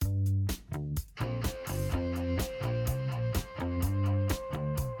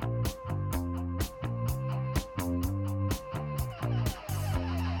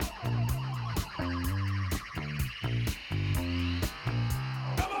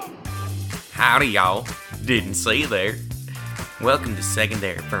Howdy, y'all. Didn't see you there. Welcome to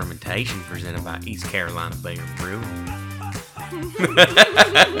Secondary Fermentation, presented by East Carolina Beer Brewing.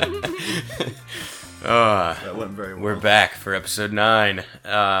 That went very well. We're back for episode 9.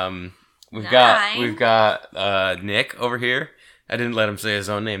 We've got Nick over here. I didn't let him say his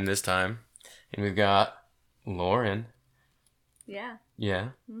own name this time. And we've got Lauren. Yeah. Yeah.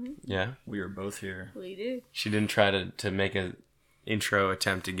 Mm-hmm. Yeah. We are both here. We do. She didn't try to make an intro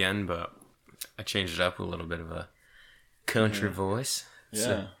attempt again, but I changed it up with a little bit of a country voice. Yeah.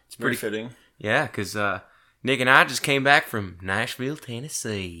 So it's pretty fitting. Yeah, because Nick and I just came back from Nashville,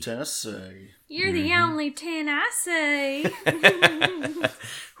 Tennessee. Tennessee. You're the only 10 I see.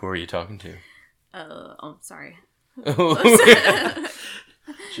 Who are you talking to? Oh, sorry.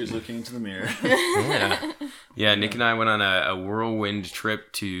 She was looking into the mirror. Yeah, Nick and I went on a whirlwind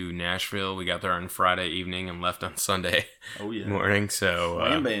trip to Nashville. We got there on Friday evening and left on Sunday morning. So,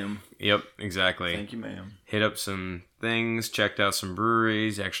 Bam, bam. Yep, exactly. Thank you, ma'am. Hit up some things, checked out some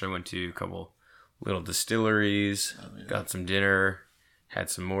breweries. Actually went to a couple little distilleries, got some dinner, had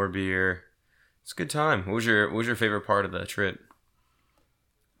some more beer. It's a good time. What was your favorite part of the trip?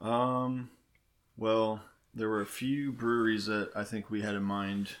 Well, there were a few breweries that I think we had in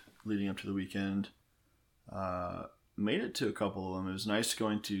mind leading up to the weekend. Made it to a couple of them. It was nice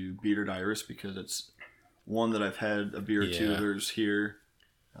going to Bearded Iris because it's one that I've had a beer or two. There's here.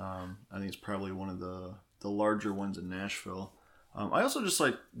 I think it's probably one of the larger ones in Nashville. I also just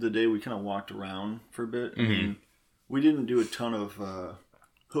like the day we kind of walked around for a bit. Mm-hmm. I mean, we didn't do a ton of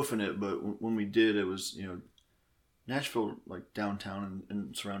hoofing it, but when we did, it was, Nashville, like downtown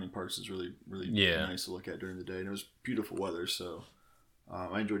and surrounding parts, is really nice to look at during the day. And it was beautiful weather, so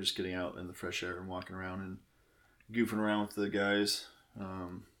I enjoyed just getting out in the fresh air and walking around and goofing around with the guys,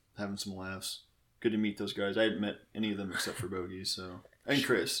 having some laughs. Good to meet those guys. I hadn't met any of them except for Bogey, so... And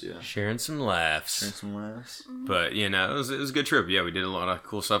Chris, yeah. Sharing some laughs. Mm-hmm. But, it was a good trip. Yeah, we did a lot of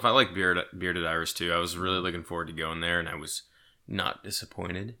cool stuff. I like Bearded Iris, too. I was really looking forward to going there, and I was not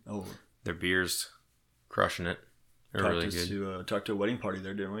disappointed. Oh. Their beer's crushing it. They're really good. Talked to a wedding party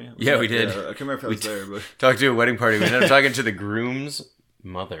there, didn't we? Yeah, we did. I can't remember if I was there, but... Talked to a wedding party. We ended up talking to the groom's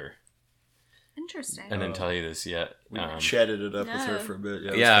mother. Interesting. I didn't tell you this yet. We chatted it up with her for a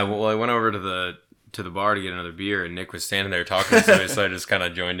bit. Yeah, well, I went over to the bar to get another beer, and Nick was standing there talking to me, so I just kind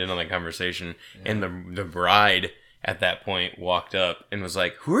of joined in on the conversation. Yeah. And the bride at that point walked up and was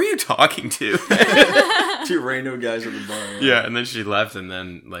like, "Who are you talking to?" 2 random guys at the bar. Yeah, and then she left, and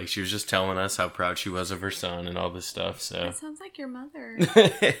then she was just telling us how proud she was of her son and all this stuff. So that sounds like your mother.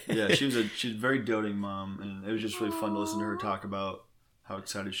 Yeah, she's a very doting mom, and it was just really fun to listen to her talk about how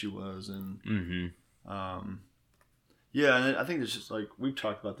excited she was, and yeah, and I think it's just like we've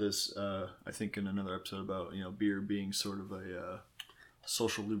talked about this. I think in another episode about beer being sort of a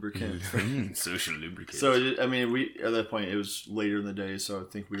social lubricant. Social lubricant. So I mean, we at that point it was later in the day, so I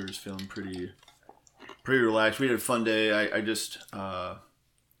think we were just feeling pretty relaxed. We had a fun day. I just I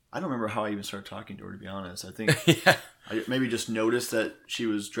don't remember how I even started talking to her, to be honest. I think I maybe just noticed that she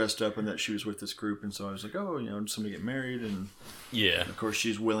was dressed up and that she was with this group, and so I was like, oh, somebody get married, and of course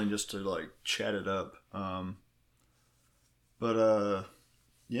she's willing just to like chat it up. But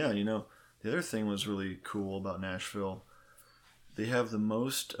the other thing was really cool about Nashville. They have the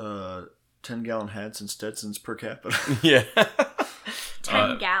most 10-gallon hats and Stetsons per capita. Yeah.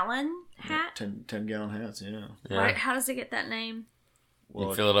 10-gallon hat? 10-gallon hats, yeah. Right. How does it get that name? Well,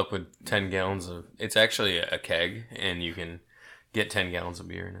 you fill it up with 10 gallons of... It's actually a keg, and you can get 10 gallons of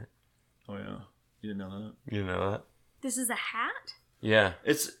beer in it. Oh, yeah. You didn't know that? You didn't know that? This is a hat? Yeah.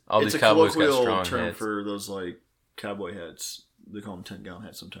 It's these a cowboys got colloquial strong term hats. for those, like, cowboy hats. They call them 10-gallon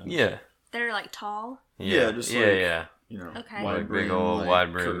hats sometimes. Yeah. They're like tall? Yeah, just like... Yeah. Okay. Wide Like brim, big old like,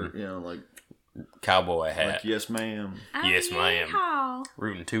 wide brim. like... Cowboy hat. Like, yes, ma'am. Oh, Yes, ma'am. yeehaw.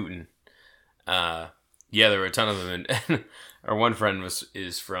 Rootin' tootin'. Yeah, there were a ton of them. And our one friend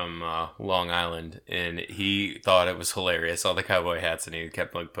is from Long Island, and he thought it was hilarious, all the cowboy hats, and he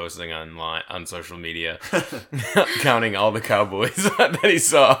kept posting on social media, counting all the cowboys that he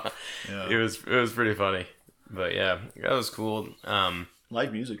saw. Yeah. It was pretty funny. But yeah, that was cool.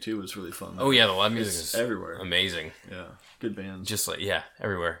 Live music, too, was really fun. Oh, yeah, the live music is everywhere. Amazing. Yeah, good bands. Just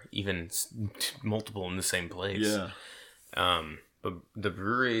everywhere. Even multiple in the same place. Yeah. But the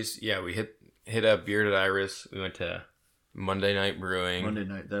breweries, we hit up Bearded Iris. We went to Monday Night Brewing. Monday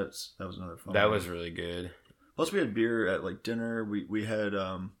night, that was another fun That one. was really good. Plus, we had beer at dinner. We had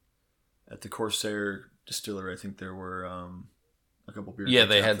at the Corsair Distillery. I think there were a couple beers. Yeah,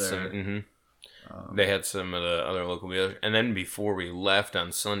 they had there. some. Mm-hmm. They had some of the other local beers, and then before we left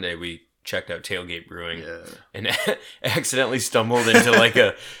on Sunday, we checked out Tailgate Brewing, Yeah. and accidentally stumbled into like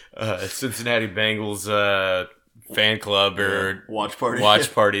a Cincinnati Bengals fan club or watch party.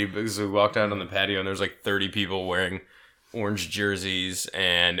 party because we walked out on the patio and there's like 30 people wearing orange jerseys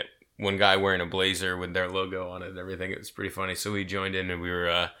and one guy wearing a blazer with their logo on it and everything. It was pretty funny. So we joined in and we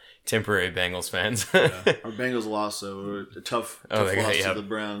were temporary Bengals fans. Our Bengals lost, so we're a tough loss to the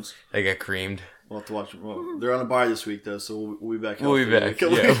Browns. They got creamed. We'll have to watch them. Well, they're on a bye this week, though, so we'll be back. We'll be back.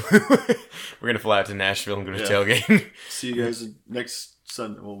 Yeah. We're going to fly out to Nashville and go to tailgate. See you guys next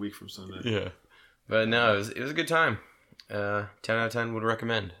Sunday. Well, a week from Sunday. Yeah. But no, it was a good time. 10 out of 10 would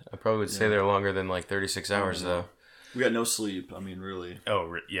recommend. I probably would stay there longer than like 36 hours, though. We got no sleep. I mean, really.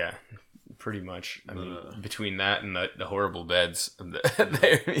 Oh, yeah. Pretty much. I mean, between that and the horrible beds of the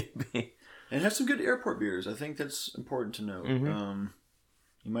Airbnb. And have some good airport beers. I think that's important to note. Mm-hmm.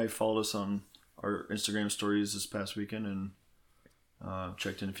 You might have followed us on our Instagram stories this past weekend and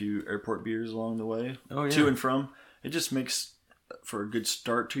checked in a few airport beers along the way. Oh, yeah. To and from. It just makes for a good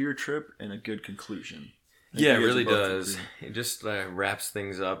start to your trip and a good conclusion. Yeah, it really does. It just wraps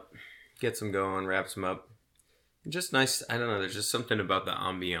things up, gets them going, wraps them up. Just nice. I don't know. There's just something about the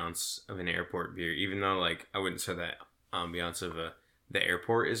ambiance of an airport beer. Even though, like, I wouldn't say that ambiance of the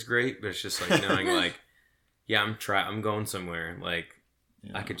airport is great, but it's just like knowing, like, yeah, I'm going somewhere. Like,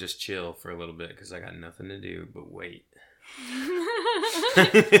 I could just chill for a little bit because I got nothing to do but wait. I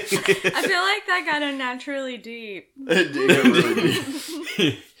feel like that got unnaturally deep. It did get really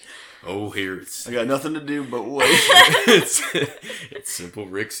deep. Oh, here it's... I got nothing to do but wait. it's Simple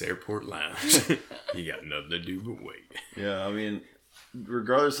Rick's Airport Lounge. You got nothing to do but wait. Yeah, I mean,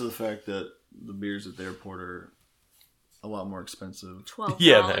 regardless of the fact that the beers at the airport are a lot more expensive. $12.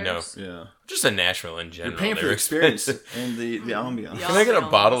 Yeah, I know. Yeah. Just in Nashville in general. You're paying for the experience and the ambiance. Can I get a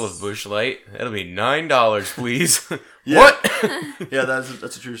bottle of Busch Light? That'll be $9, please. Yeah. What? Yeah,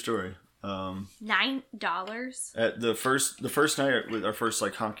 that's a true story. $9? At the first night with our first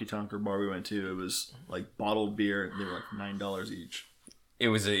like honky tonk bar we went to, it was like bottled beer. They were like $9 each. It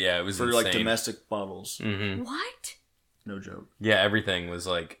was for insane. Like domestic bottles. Mm-hmm. What? No joke. Yeah, everything was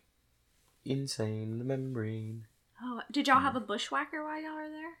like insane. The membrane. Oh, did y'all have a bushwhacker while y'all were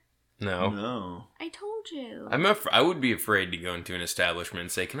there? No. I told you. I would be afraid to go into an establishment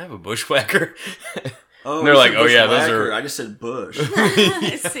and say, "Can I have a bushwhacker?" Oh, and they're like, "Oh yeah, those are." I just said bush.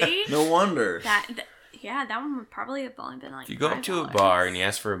 See? No wonder. That one would probably have only been like. If you go up to a bar and you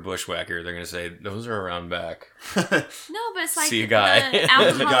ask for a bushwhacker, they're gonna say those are around back. No, but it's like See a guy.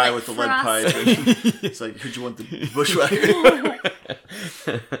 There's a guy with the lead pipe. It's like, who'd you want the bushwhacker?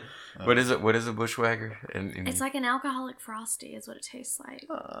 What is it? What is a bushwhacker? It's like an alcoholic Frosty, is what it tastes like.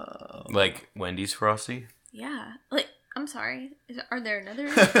 Like Wendy's Frosty. Yeah, like I'm sorry. Are there another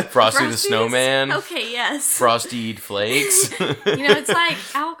Frosty the Frosties? Snowman? Okay, yes. Frosty Flakes. It's like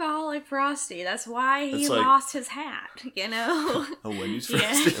alcoholic Frosty. That's why he like, lost his hat. A Wendy's Yeah.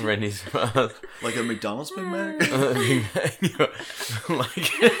 Frosty? Wendy's. Like a McDonald's Big Mac?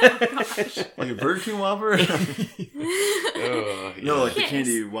 Like a Burger King Whopper? No, like the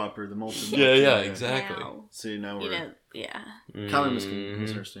candy Whopper, the molten. Yeah, exactly. Now, See, now we're yeah. common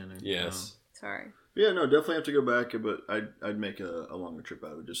misunderstanding. Yes. Sorry. Yeah, no, definitely have to go back, but I'd make a longer trip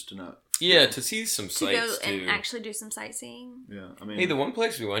out of it just to not. Yeah, to see some To sights go and actually do some sightseeing. Yeah, I mean. Hey, the one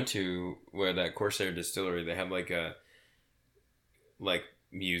place we went to where that Corsair distillery, they had like a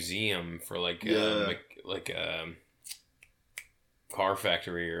museum for like a car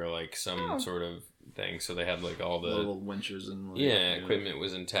factory or like some sort of thing. So they had like all the little winches and equipment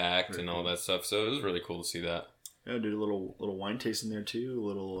was intact and all that stuff. So it was really cool to see that. Yeah, did a little wine tasting there too, a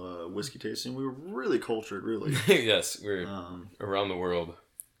little whiskey tasting. We were really cultured, really. Yes, we're around the world.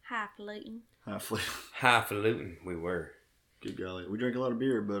 Highfalutin. Highfalutin, we were. Good golly, we drank a lot of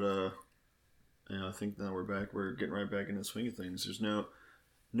beer, but I think now we're back. We're getting right back in the swing of things. There's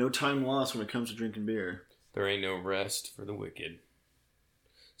no time lost when it comes to drinking beer. There ain't no rest for the wicked.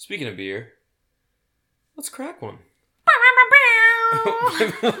 Speaking of beer, let's crack one.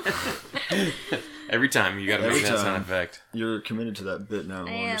 Every time you gotta make that sound effect. You're committed to that bit now,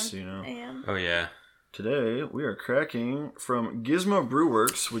 just so you know. I am. Oh yeah. Today we are cracking from Gizmo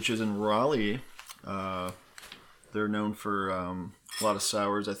Brewworks, which is in Raleigh. They're known for a lot of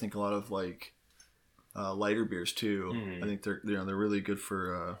sours. I think a lot of like lighter beers too. I think they're really good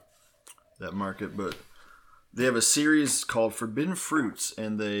for that market. But they have a series called Forbidden Fruits,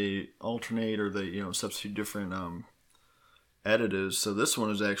 and they alternate or they substitute different additives. So this one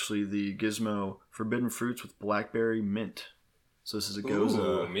is actually the Gizmo Forbidden Fruits with blackberry mint. So this is a goes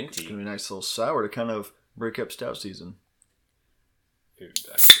minty. It's gonna be a nice little sour to kind of break up stout season. Dude,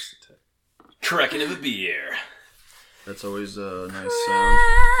 that's just cracking of a beer. That's always a nice sound.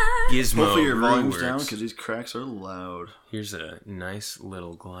 Gizmo Hopefully your volume's Brewworks. down because these cracks are loud. Here's a nice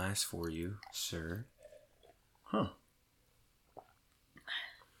little glass for you, sir. Huh.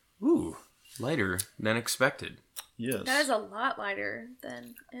 Ooh, lighter than expected. Yes. That is a lot lighter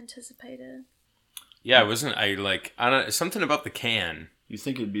than anticipated. Yeah, I don't something about the can. You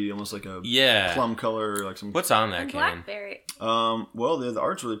think it'd be almost like a plum color, or like some. What's on that And can? blackberry. Well, the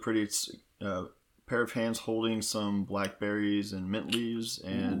art's really pretty. It's a pair of hands holding some blackberries and mint leaves,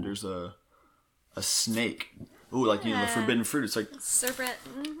 and there's a snake. Ooh, like the forbidden fruit. It's like Serpent.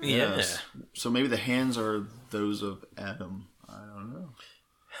 Mm-hmm. Yeah. yes. So maybe the hands are those of Adam. I don't know.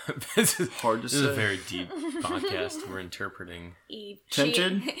 This is Hard to This say. is a very deep podcast. We're interpreting. Eve.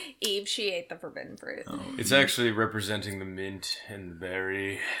 Tinted? Eve, she ate the forbidden fruit. Oh, It's actually representing the mint and the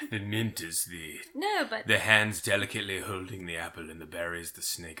berry. The mint is No, but the hands delicately holding the apple, and the berry is the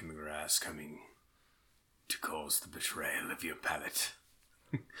snake in the grass coming to cause the betrayal of your palate.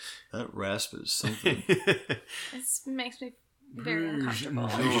 that rasp is something. this makes me very uncomfortable.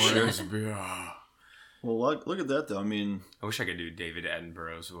 Well, look at that though. I mean, I wish I could do David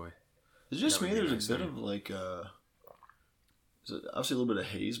Attenborough's voice. it's just That me. would be There's nice, a bit of like, obviously a little bit of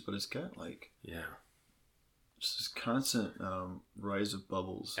haze, but it's got like Yeah. just this constant rise of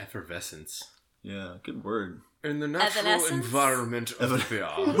bubbles. Effervescence. Yeah, good word. In the natural Evanescence? environment of beer.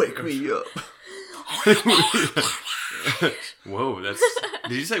 Wake me up. Whoa, that's.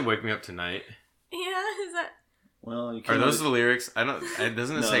 Did you say "Wake me up tonight"? Yeah, is that? Well, you Are can't. those the lyrics? I don't.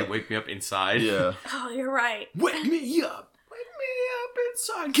 Doesn't it No. say "Wake me up inside"? Yeah. Oh, you're right. Wake me up. Wake me up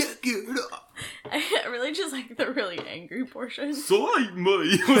inside. Get up. I really just like the really angry portion. Soy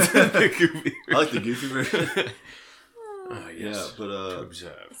me. What's that goofy? I like the goofy version. Oh, Yeah, yes. but To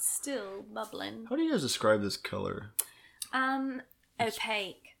observe. It's still bubbling. how do you guys describe this color?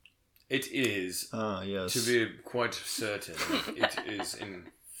 Opaque. It is, Yes. to be quite certain, it is in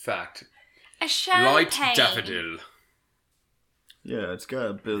fact A champagne. light daffodil. Yeah, it's got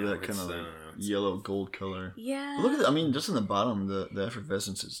a bit of Yeah, that kind it's, of like it's- yellow gold color. Yeah. But look at that. I mean, just in the bottom, the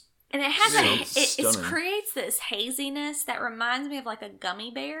effervescence is. And it has Yeah, it stunning. creates this haziness that reminds me of like a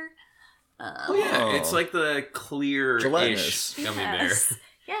gummy bear. Oh yeah, it's like the clear-ish Gelatinous. gummy Yes.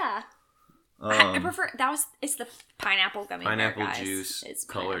 Yeah. I prefer it's the pineapple gummy bear. Pineapple bear, guys. juice It's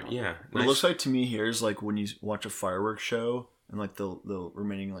colored. pineapple. Yeah. What it looks like to me here is like when you watch a fireworks show and like the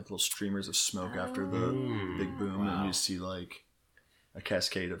remaining like little streamers of smoke after the big boom, and you see like a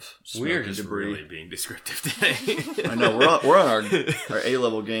cascade of smoke We're and just debris. really being descriptive today. I know we're on our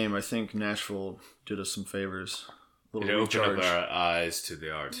A-level game. I think Nashville did us some favors. A It little opened recharge. up our eyes to the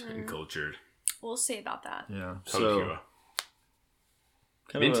art and culture. We'll see about that. Yeah. So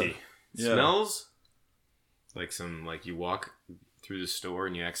kind of minty. yeah. Smells like you walk through the store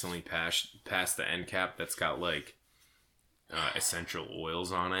and you accidentally pass the end cap that's got like essential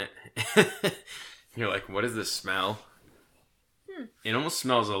oils on it. You're like, what does this smell? It almost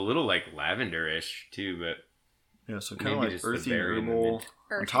smells a little like lavender-ish too, but yeah, so kind of maybe like just the earthy berry and the herbal. mint.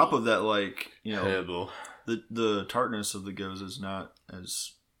 On top of that, like herbal. the tartness of the goes is not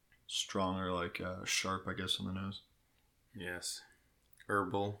as strong or like sharp, I guess, on the nose. Yes.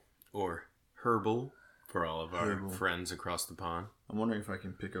 Herbal or herbal for all of our Herbal. friends across the pond. I'm wondering if I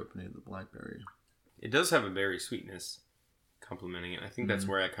can pick up any of the blackberry. It does have a berry sweetness complementing it. I think that's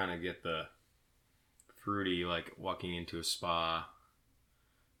where I kind of get the fruity, like walking into a spa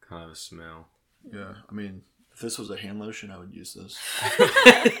kind of a smell. Yeah, I mean, if this was a hand lotion, I would use this.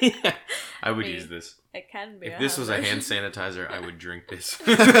 I would use this. It can be. If this was a hand sanitizer, I would drink this.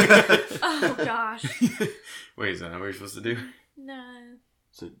 Oh gosh. Wait, is that not what you're supposed to do? No.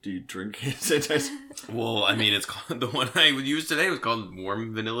 So, do you drink hand sanitizer? Well, I mean, it's called, the one I would use today was called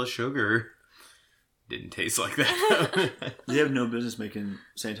warm vanilla sugar. Didn't taste like that. They have no business making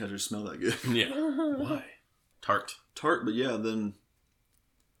sanitizers smell that good. Yeah. Why? Tart. Tart, but yeah, then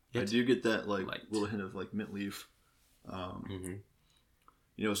I It's do get that like light. little hint of like mint leaf. Mm-hmm.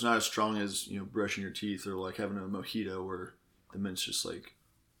 You know, it's not as strong as brushing your teeth or like having a mojito where the mint's just like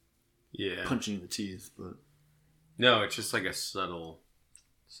Yeah. punching in the teeth. But No, it's just like a subtlety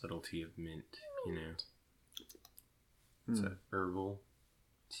of mint, It's a herbal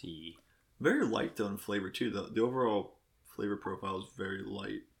tea. very light though in flavor too. The overall flavor profile is very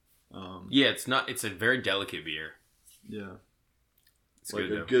light. Yeah, it's a very delicate beer. Yeah, It's like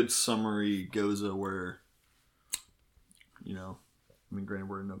good a though. good summery goza where, I mean, granted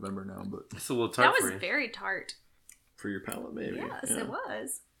we're in November now, but It's a little tart That for was you. very tart. for your palate maybe. Yes, Yeah. it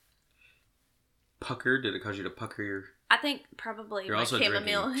was. Pucker? Did it cause you to pucker your... I think probably You're my also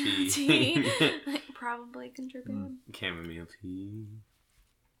chamomile drinking tea probably contributed. chamomile tea?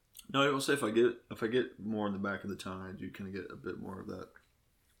 No, I will say if I get more in the back of the tongue, I do kind of get a bit more of that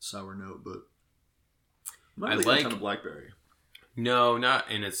sour note, but I a like ton of blackberry. No, not,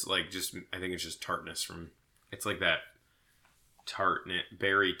 and it's like just, I think it's just tartness from, it's like that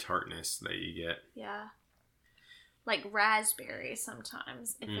berry tartness that you get. Yeah. Like raspberry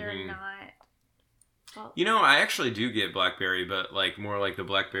sometimes, if they're not. Well, you know, I actually do get blackberry, but like more like the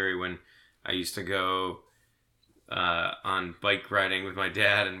blackberry when I used to go on bike riding with my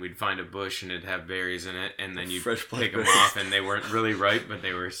dad, and we'd find a bush and it'd have berries in it, and then you'd pick them off, and they weren't really ripe, but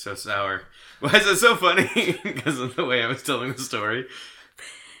they were so sour. Why is it so funny? Because of the way I was telling the story.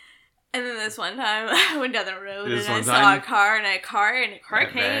 And then this one time, I went down the road and I saw a car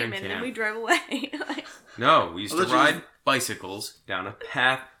came, and then we drove away. No, we used to ride bicycles down a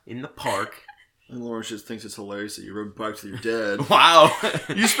path in the park. And Lawrence just thinks it's hilarious that you rode bikes with your dad. Wow.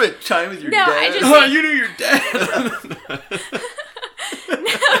 You spent time with your dad? Oh, you knew your dad. No.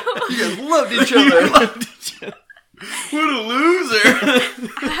 You guys loved each other. What a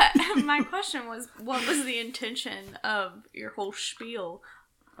loser. My question was, what was the intention of your whole spiel?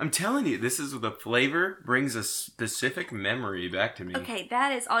 I'm telling you, this is the flavor brings a specific memory back to me. Okay,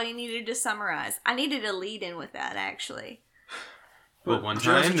 that is all you needed to summarize. I needed a lead in with that, actually. But one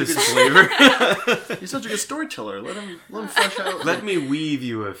time, this flavor. He's such a good storyteller. Let him flesh out. Let me weave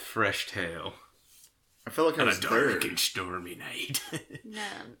you a fresh tale. I feel like I was on a dark and stormy night. No,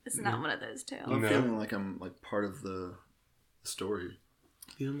 it's not one of those tales. I'm feeling like I'm like part of the story.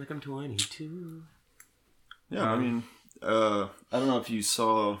 Feeling like I'm 22. Yeah, I mean, I don't know if you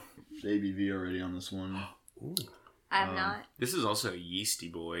saw the ABV already on this one. Ooh. I have not. This is also a yeasty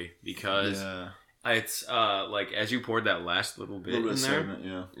boy because it's like as you poured that last little bit in there.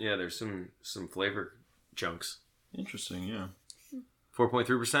 Sediment, yeah, there's some flavor chunks. Interesting, yeah.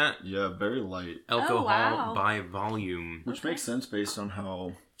 4.3%. Yeah, very light alcohol by volume, which makes sense based on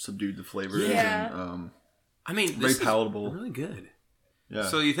how subdued the flavor is. And, I mean, very palatable, really good. Yeah.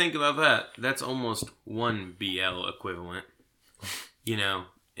 So you think about that. That's almost one BL equivalent, you know,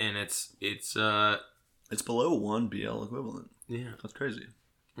 and it's below one BL equivalent. Yeah, that's crazy.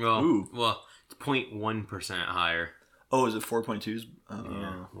 Well, it's 0.1% higher. Oh, is it 4.2s?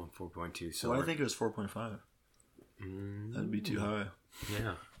 Yeah, 4.2. So I think it was 4.5. That'd be too high.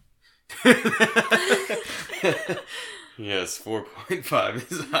 Yeah. Yes,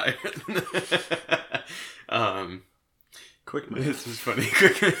 4.5 is higher. Quick math. This is funny.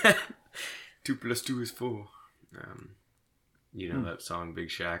 Quick math. 2 + 2 is 4. You know that song, Big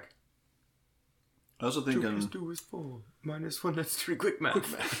Shaq? I also think 2 + 2 is 4. -1, that's 3. Quick math.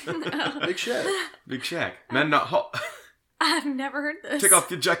 Big Shaq. Big Shaq. Man not hot. I've never heard this. Take off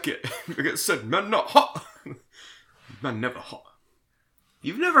your jacket. It said, man not hot. Man never hot.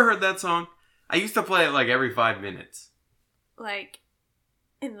 You've never heard that song? I used to play it like every 5 minutes. Like,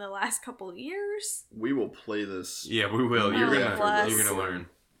 in the last couple of years? We will play this. Yeah, we will. You're gonna learn.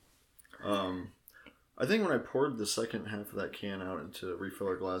 I think when I poured the second half of that can out into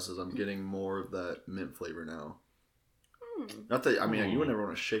refiller glasses, I'm getting more of that mint flavor now. Not that, I mean, you would never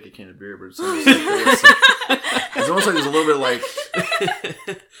want to shake a can of beer, but it's almost like there's a little bit like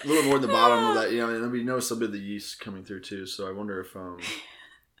a little more in the bottom of that, you know, and we notice a bit of the yeast coming through too. So I wonder if you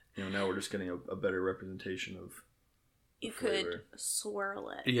know, now we're just getting a better representation of you could swirl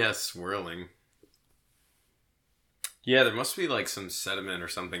it. Yeah, swirling. Yeah, there must be like some sediment or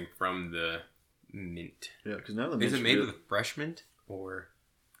something from the mint. Yeah, because now the mint is it made with fresh mint or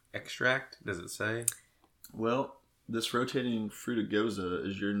extract? Does it say? Well, this rotating fruit goza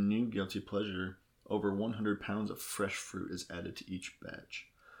is your new guilty pleasure. Over 100 pounds of fresh fruit is added to each batch.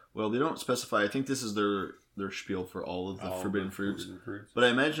 Well, they don't specify. I think this is their spiel for all of the forbidden fruits. But I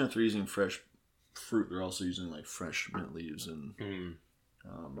imagine if they're using fresh fruit, they're also using like fresh mint leaves and and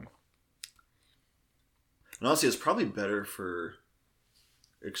honestly, it's probably better for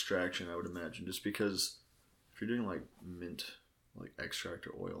extraction, I would imagine, just because if you're doing like mint, like extract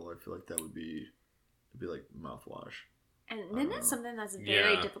or oil, I feel like it'd be like mouthwash. And then that's something that's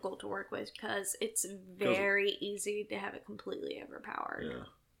very difficult to work with because it's very easy to have it completely overpowered. Yeah,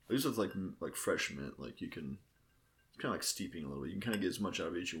 at least with like fresh mint, like you can, it's kind of like steeping a little bit. You can kind of get as much out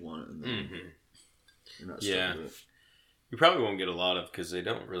of it as you want, and then you're not stuck with it. You probably won't get a lot of because they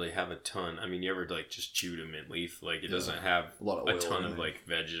don't really have a ton. I mean, you ever like just chewed a mint leaf? Like it doesn't have a ton of like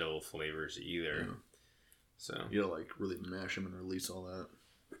vegetal flavors either. Yeah. So you gotta like really mash them and release all that.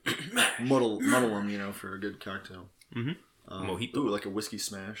 muddle them, you know, for a good cocktail. Mojito. Ooh, like a whiskey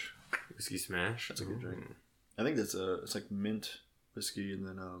smash. Whiskey smash. That's a good drink. I think it's like mint whiskey and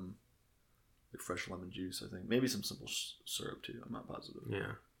then like fresh lemon juice. I think maybe some simple syrup too. I'm not positive.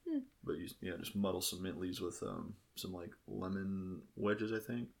 Yeah. But just muddle some mint leaves with some like lemon wedges, I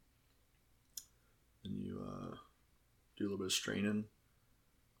think. And you do a little bit of straining.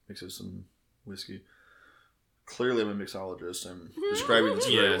 mixes some whiskey. Clearly, I'm a mixologist. I'm describing this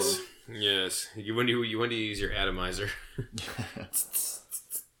very well. Yes. You want to use your atomizer.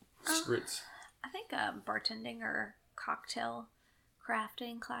 Spritz. I think a bartending or cocktail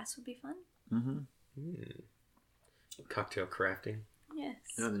crafting class would be fun. Cocktail crafting. Yes.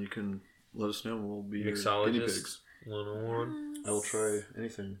 Yeah, then you can let us know. We'll be your guinea pigs. 101. I will try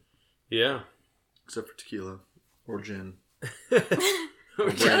anything. Yeah. Except for tequila. Or gin.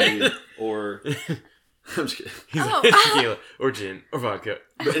 Or brandy. Or... I'm just kidding. He's like, tequila. Or gin. Or vodka.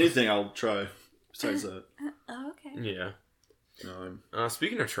 But anything I'll try. Besides that. Okay. Yeah. No,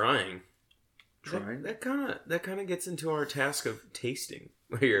 speaking of trying... Trying? That kind of gets into our task of tasting.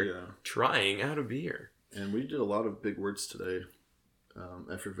 Where you're trying out a beer. And we did a lot of big words today.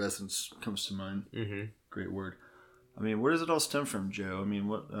 Effervescence comes to mind. Mm-hmm. Great word. I mean, where does it all stem from, Joe? I mean,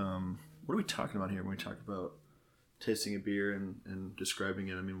 what are we talking about here when we talk about tasting a beer and describing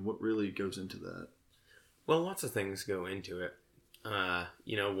it? I mean, what really goes into that? Well, lots of things go into it.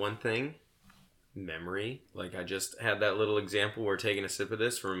 One thing, memory. Like, I just had that little example where taking a sip of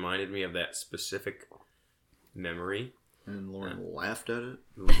this reminded me of that specific memory. And Lauren laughed at it?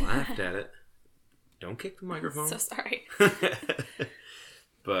 Laughed at it. Don't kick the microphone. So sorry.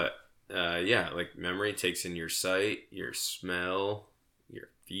 But, like memory takes in your sight, your smell, your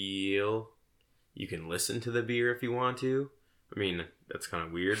feel. You can listen to the beer if you want to. I mean, that's kind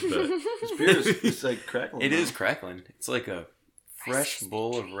of weird, but... This beer is like crackling. It is crackling. It's like a fresh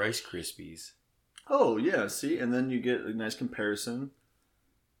bowl of Rice Krispies. Oh, yeah, see? And then you get a nice comparison.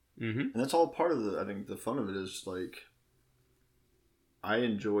 Mm-hmm. And that's all part of I think the fun of it is, like... I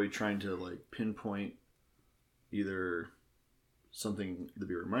enjoy trying to like pinpoint either something the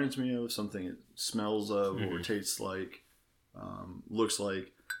beer reminds me of, something it smells of or tastes like, looks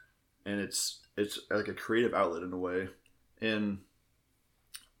like, and it's like a creative outlet in a way. And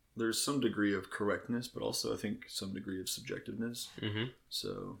there's some degree of correctness, but also I think some degree of subjectiveness. Mm-hmm.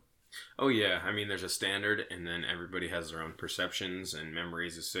 So, oh yeah, I mean there's a standard, and then everybody has their own perceptions and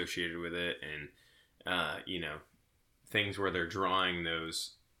memories associated with it, and things where they're drawing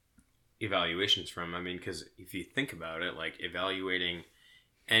those evaluations from. I mean, because if you think about it, like evaluating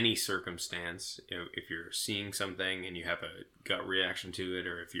any circumstance, if you're seeing something and you have a gut reaction to it,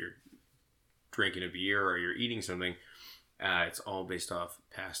 or if you're drinking a beer or you're eating something, it's all based off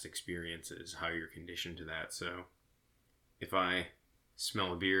past experiences, how you're conditioned to that. So if I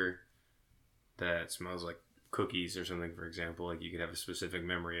smell a beer that smells like cookies or something, for example, like you could have a specific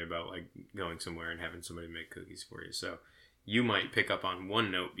memory about like going somewhere and having somebody make cookies for you. So you might pick up on one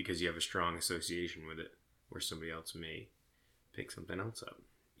note because you have a strong association with it, where somebody else may pick something else up,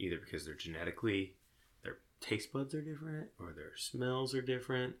 either because their taste buds are different, or their smells are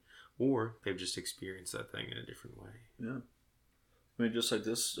different, or they've just experienced that thing in a different way. Yeah. I mean, just like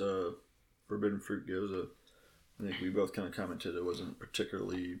this Forbidden Fruit Gyoza, I think we both kind of commented it wasn't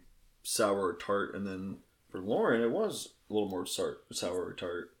particularly sour or tart, and then for Lauren, it was a little more sour or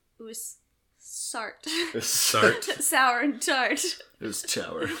tart. It was sart. Sart. Sour and tart. It was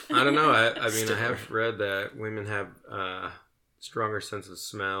chowder. I don't know. I mean, I have read that women have stronger sense of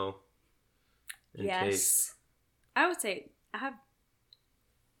smell and taste. I would say I have...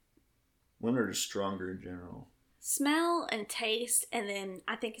 Women are just stronger in general. Smell and taste, and then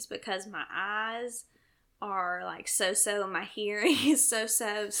I think it's because my eyes are like so-so and my hearing is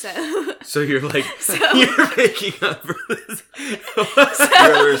so-so. So you're like, you're making up for this.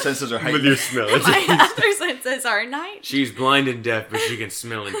 Your other senses are heightened. With your smell. My other senses are night. She's blind and deaf, but she can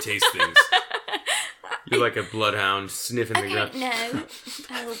smell and taste things. You're like a bloodhound sniffing the ground. No.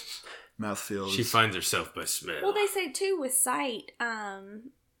 Oh. Mouth feels. She finds herself by smell. Well, they say too with sight,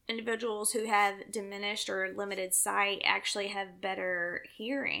 individuals who have diminished or limited sight actually have better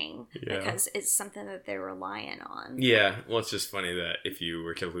hearing because it's something that they're reliant on. Yeah, well, it's just funny that if you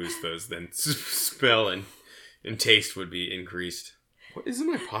were to lose those, then smell and taste would be increased. What is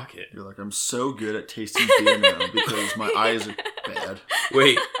in my pocket? You're like, I'm so good at tasting beer now because my eyes are bad.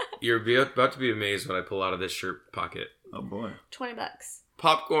 Wait, you're about to be amazed what I pull out of this shirt pocket. Oh boy. $20.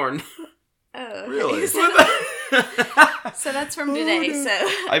 Popcorn. Oh, okay. Really? So that's from today. So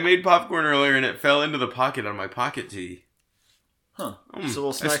I made popcorn earlier and it fell into the pocket on my pocket tee. Huh. So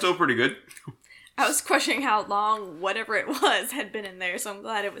it's still pretty good. I was questioning how long whatever it was had been in there, so I'm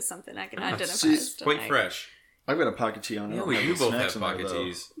glad it was something I can identify. It's quite fresh. I've got a pocket tee on. Yeah, we do both have pocket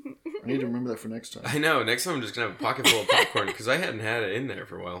tees. I need to remember that for next time. I know. Next time I'm just going to have a pocket full of popcorn because I hadn't had it in there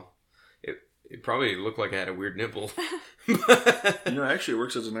for a while. It probably looked like I had a weird nipple. Actually it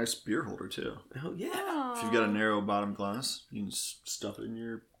works as a nice beer holder too. Oh, yeah. Aww. If you've got a narrow bottom glass, you can stuff it in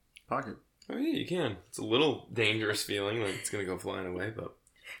your pocket. Oh, yeah, you can. It's a little dangerous feeling, like it's going to go flying away, but...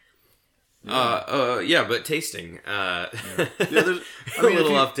 Yeah, but tasting. Yeah, there's a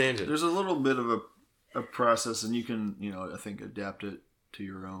little off tangent. There's a little bit of a process, and you can, I think, adapt it to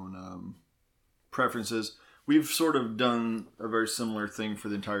your own preferences. We've sort of done a very similar thing for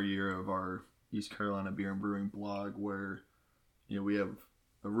the entire year of our East Carolina Beer and Brewing blog, where we have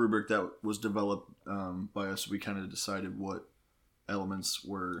a rubric that was developed by us. We kind of decided what elements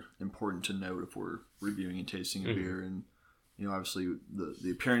were important to note if we're reviewing and tasting a beer, and obviously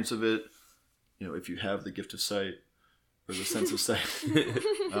the appearance of it. If you have the gift of sight or the sense of sight,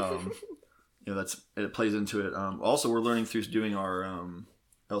 it plays into it. Also, we're learning through doing our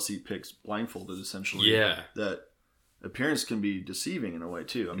LC picks blindfolded, essentially. Yeah. That appearance can be deceiving in a way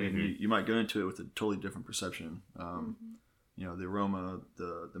too. I mean, you might go into it with a totally different perception. The aroma,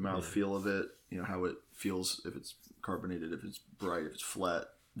 the mouth feel of it. How it feels, if it's carbonated, if it's bright, if it's flat,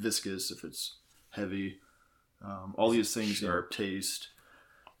 viscous, if it's heavy. All these things, taste.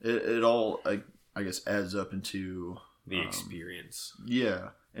 It all, I guess, adds up into the experience. Yeah,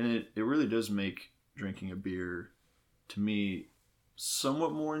 and it really does make drinking a beer, to me,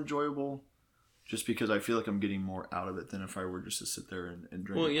 somewhat more enjoyable, just because I feel like I'm getting more out of it than if I were just to sit there and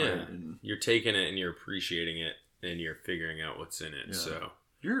drink. Well, yeah, you're taking it and you're appreciating it and you're figuring out what's in it. Yeah. So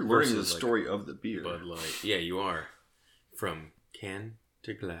you're learning the story of the beer. Bud Light, yeah, you are. From can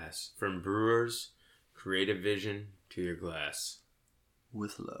to glass, from brewers' creative vision to your glass.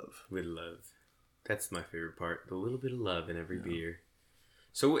 With love. With love. That's my favorite part. The little bit of love in every beer.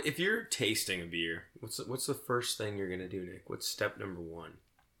 So if you're tasting a beer, what's the first thing you're going to do, Nick? What's step number one?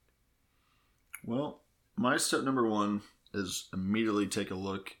 Well, my step number one is immediately take a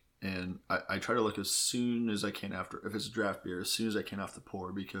look. And I try to look as soon as I can after, if it's a draft beer, as soon as I can off the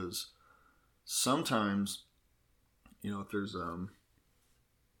pour. Because sometimes, if there's a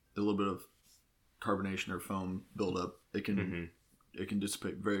little bit of carbonation or foam buildup, it can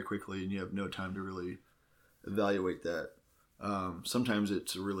dissipate very quickly, and you have no time to really evaluate that. Sometimes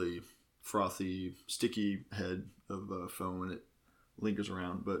it's a really frothy, sticky head of foam, and it lingers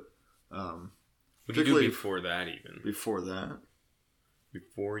around. But what do you do before that, even? Before that?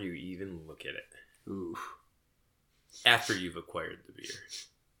 Before you even look at it. Ooh. After you've acquired the beer.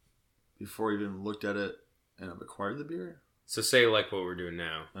 Before you even looked at it and I've acquired the beer? So say like what we're doing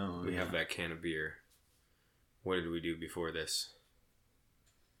now. Oh, we have that can of beer. What did we do before this?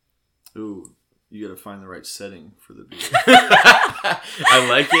 Ooh, you got to find the right setting for the beer. I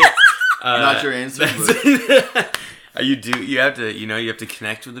like it. Not your answer, but... You have to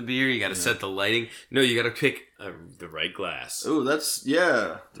connect with the beer. You got to set the lighting. No, you got to pick the right glass. Oh,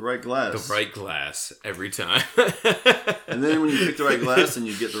 the right glass. The right glass every time. And then when you pick the right glass, and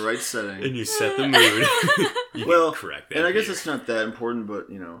you get the right setting, and you set the mood. You correct that. And I guess it's not that important, but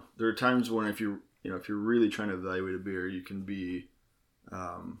there are times when if you're really trying to evaluate a beer, you can be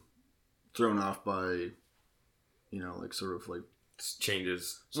thrown off by sort of like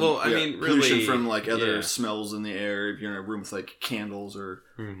changes. Pollution from other smells in the air. If you're in a room with candles or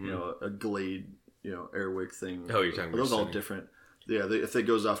a Glade Airwick thing. Oh, you're talking about those all different. Yeah, if it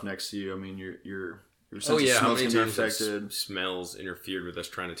goes off next to you, I mean your sense of smell can be affected. Smells interfered with us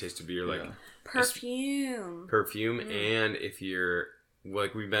trying to taste a beer, perfume, and if you're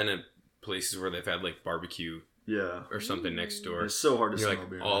we've been at places where they've had barbecue. Yeah. Or something next door. It's so hard to smell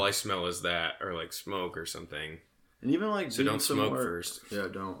beer. All I smell is that, or smoke or something. And even so don't smoke first. Yeah,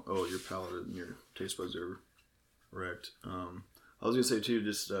 don't. Oh, your palate and your taste buds are wrecked. I was gonna say too,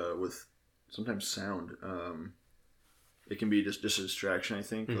 just with sometimes sound, it can be just a distraction. I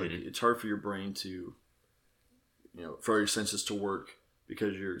think it's hard for your brain to, for your senses to work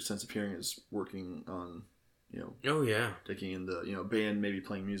because your sense of hearing is working on, Oh yeah. Taking in the band maybe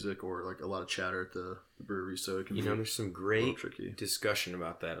playing music or a lot of chatter at the brewery, so it can be there's some great discussion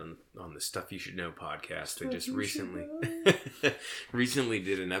about that on the Stuff You Should Know podcast. They just recently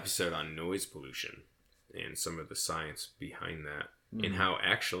did an episode on noise pollution and some of the science behind that, and how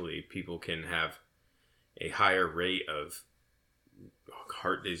actually people can have a higher rate of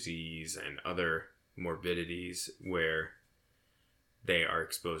heart disease and other morbidities where they are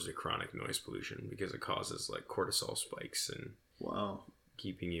exposed to chronic noise pollution because it causes cortisol spikes and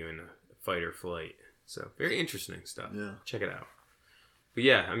keeping you in a fight or flight. So very interesting stuff. Yeah. Check it out. But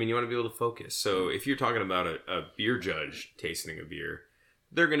yeah, I mean, you want to be able to focus. So if you're talking about a beer judge tasting a beer,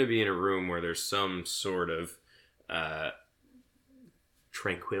 they're going to be in a room where there's some sort of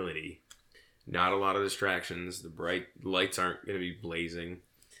tranquility. Not a lot of distractions. The bright lights aren't going to be blazing.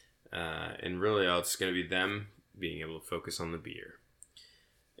 And really all it's going to be them being able to focus on the beer.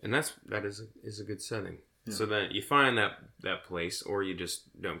 And that is a good setting. Yeah. So then you find that place, or you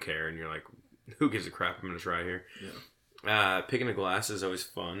just don't care and you're like, who gives a crap, I'm going to try here. Yeah. Picking a glass is always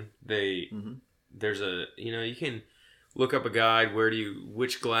fun. There's a, you can look up a guide.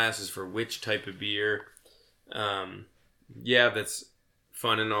 Which glass is for which type of beer. That's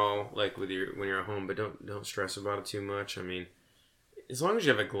fun and all, like when you're at home, but don't stress about it too much. I mean, as long as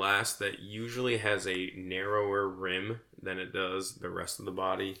you have a glass that usually has a narrower rim than it does the rest of the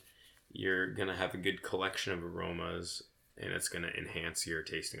body, you're going to have a good collection of aromas, and it's going to enhance your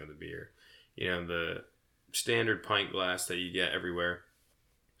tasting of the beer. The standard pint glass that you get everywhere,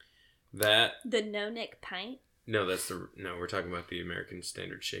 the no-nick pint? No, we're talking about the American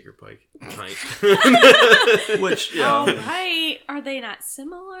Standard Shaker pint. Which, Oh, right. Are they not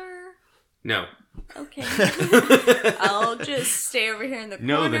similar? No. Okay. I'll just stay over here in the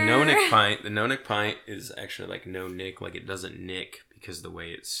corner. No, the no-nick pint. The no-nick pint is actually like no-nick, like it doesn't nick because of the way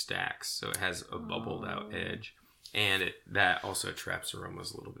it stacks. So it has a bubbled out edge. And that also traps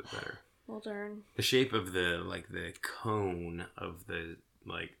aromas a little bit better. Well, darn. The shape of the cone of the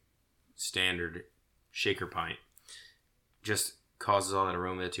standard shaker pint just causes all that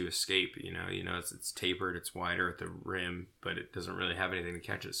aroma to escape. It's tapered, it's wider at the rim, but it doesn't really have anything to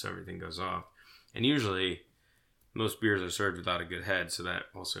catch it, so everything goes off. And usually most beers are served without a good head, so that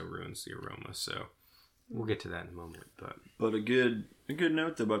also ruins the aroma. So we'll get to that in a moment. But a good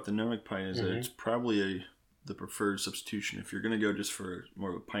note about the no-nick pint is that it's probably the preferred substitution if you're going to go just for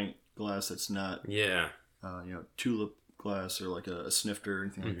more of a pint glass that's not tulip glass or like a snifter or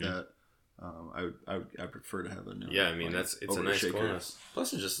anything like that. I prefer to have a no-nick. Yeah, I mean it's a nice glass.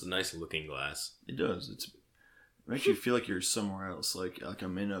 Plus, it's just a nice looking glass. It does. It makes you feel like you're somewhere else, like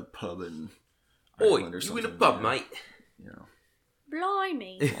I'm in a pub in Ireland or something. You in a pub, mate?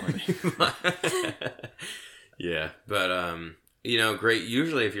 Blimey. Yeah, but great.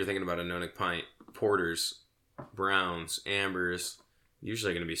 Usually, if you're thinking about a no-nick pint, porters, browns, ambers,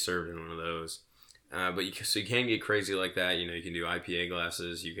 usually going to be served in one of those. But you can get crazy like that. You can do IPA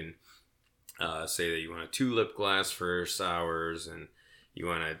glasses. You can say that you want a tulip glass for sours, and you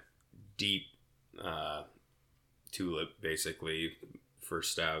want a deep tulip basically for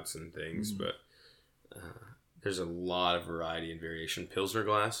stouts and things. But there's a lot of variety and variation. Pilsner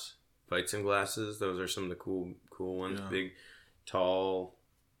glass, Weizen glasses, those are some of the cool ones. Yeah. Big, tall,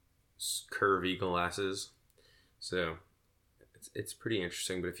 curvy glasses. So it's pretty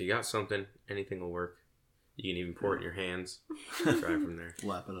interesting. But if you got something, anything will work. You can even pour it in your hands. Try from there.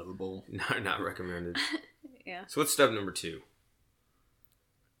 Lap it out of a bowl. Not recommended. Yeah. So what's step number 2?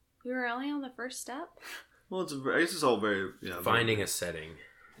 We were only on the first step? Well, I guess it's all very... Finding a setting.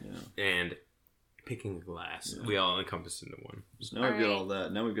 Yeah. And picking a glass. Yeah. We all encompass into one. So now we've got all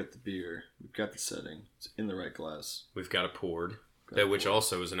that. Now we've got the beer. We've got the setting. It's in the right glass. We've got a poured. Which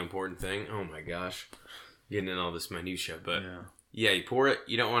also is an important thing. Oh my gosh. Getting in all this minutia. But... Yeah, you pour it.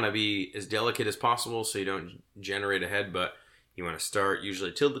 You don't want to be as delicate as possible so you don't generate a head, but you want to start,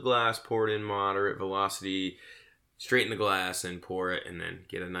 usually tilt the glass, pour it in moderate velocity, straighten the glass, and pour it, and then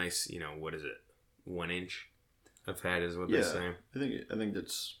get a nice, 1 inch of head is what they say. I think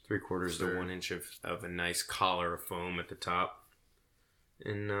that's 3/4 to 1 inch of a nice collar of foam at the top.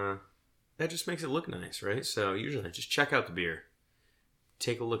 And that just makes it look nice, right? So usually just check out the beer.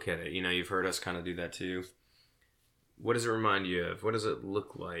 Take a look at it. You've heard us kind of do that too. What does it remind you of? What does it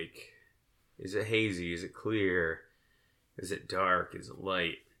look like? Is it hazy? Is it clear? Is it dark? Is it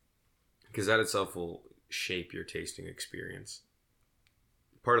light? Because that itself will shape your tasting experience.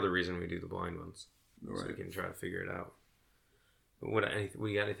 Part of the reason we do the blind ones. Right. So we can try to figure it out.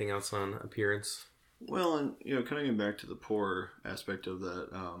 We got anything else on appearance? Well, and, kind of getting back to the pour aspect of that,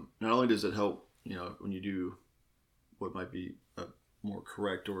 not only does it help, when you do what might be a more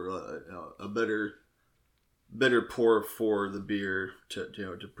correct or a better pour for the beer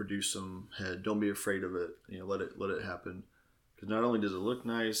to produce some head. Don't be afraid of it. Let it happen. Because not only does it look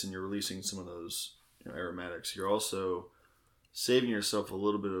nice and you're releasing some of those aromatics, you're also saving yourself a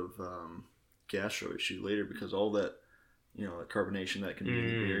little bit of gastro issue later because all that that carbonation that can be in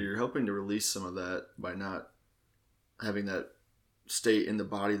the beer, you're helping to release some of that by not having that stay in the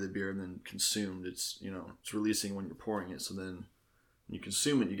body of the beer and then consumed. It's it's releasing when you're pouring it, so then you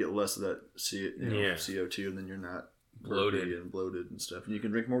consume it, you get less of that CO2, and then you're not bloated and stuff, and you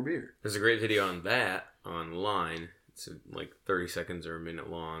can drink more beer. There's a great video on that online. It's like 30 seconds or a minute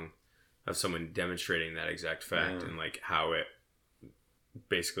long of someone demonstrating that exact fact and like how it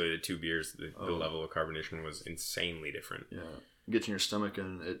basically the two beers, the level of carbonation was insanely different. Yeah, it gets in your stomach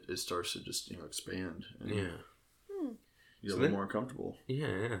and it starts to just expand. And you get a little more comfortable.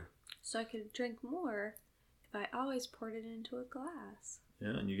 Yeah. So I could drink more. I always poured it into a glass. Yeah,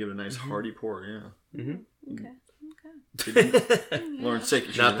 and you give it a nice hearty pour, Okay. Lauren's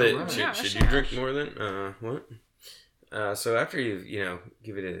sake. Not that, should you drink more than, what? So after you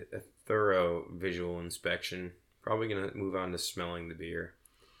give it a thorough visual inspection, probably gonna move on to smelling the beer.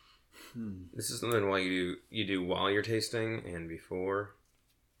 This is something you do while you're tasting and before,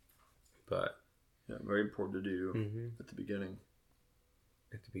 but very important to do at the beginning.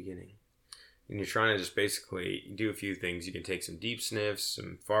 And you're trying to just basically do a few things. You can take some deep sniffs,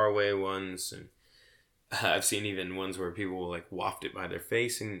 some far away ones, and I've seen even ones where people will like waft it by their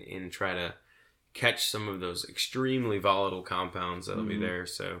face and try to catch some of those extremely volatile compounds that'll be there.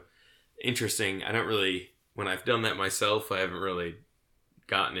 So interesting. I don't really, when I've done that myself, I haven't really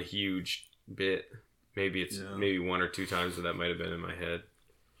gotten a huge bit. Maybe it's maybe one or two times where that might have been in my head.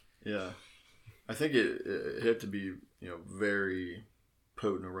 Yeah. I think it had to be, very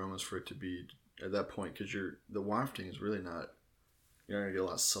potent aromas for it to be at that point, because the wafting is really not, you're not going to get a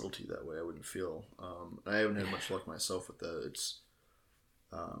lot of subtlety that way, I wouldn't feel. I haven't had much luck myself with that. It's,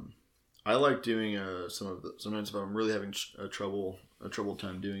 I like doing sometimes if I'm really having a trouble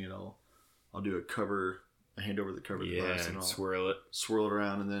time doing it, I'll do a hand over the cover of the glass and I'll swirl it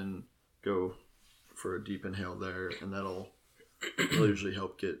around and then go for a deep inhale there, and that'll usually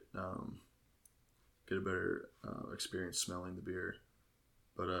help get a better experience smelling the beer.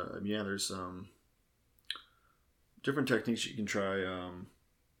 But there's different techniques you can try.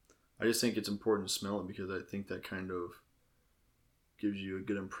 I just think it's important to smell it because I think that kind of gives you a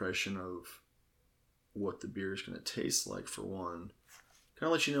good impression of what the beer is going to taste like, for one. Kind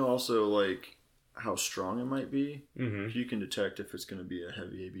of let you know also like how strong it might be. Mm-hmm. You can detect if it's going to be a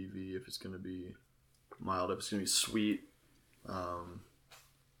heavy ABV, if it's going to be mild, if it's going to be sweet.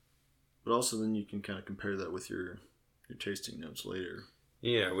 But also then you can kind of compare that with your tasting notes later.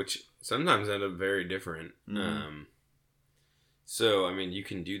 Yeah, which sometimes end up very different. Mm-hmm. So, I mean, you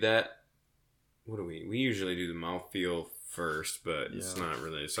can do that. What do we usually do the mouthfeel first, but it's not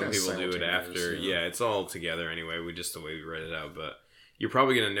really. Some people do it after. Yeah, it's all together anyway. The way we read it out, but you're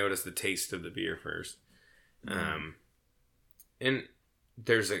probably going to notice the taste of the beer first. Mm-hmm. And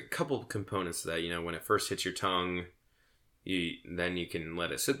there's a couple of components to that. When it first hits your tongue, then you can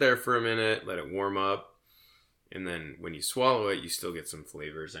let it sit there for a minute, let it warm up. And then when you swallow it, you still get some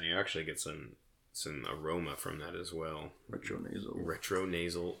flavors, and you actually get some aroma from that as well.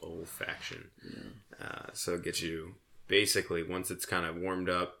 Retronasal olfaction. Yeah. So it gets you, basically, once it's kind of warmed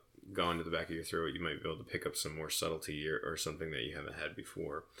up, gone to the back of your throat, you might be able to pick up some more subtlety or something that you haven't had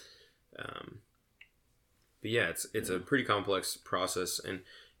before. But yeah, it's a pretty complex process. And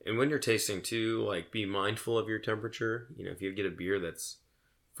when you're tasting too, like, be mindful of your temperature. If you get a beer that's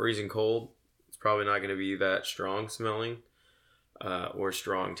freezing cold, probably not going to be that strong smelling or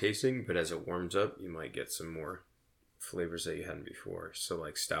strong tasting, but as it warms up, you might get some more flavors that you hadn't before. So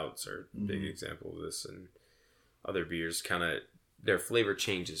like stouts are a big example of this, and other beers their flavor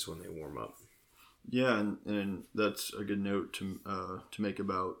changes when they warm up. Yeah, and that's a good note to make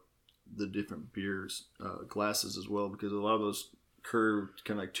about the different beers glasses as well, because a lot of those curved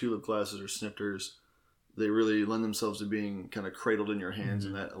kind of like tulip glasses or snifters, they really lend themselves to being kind of cradled in your hands,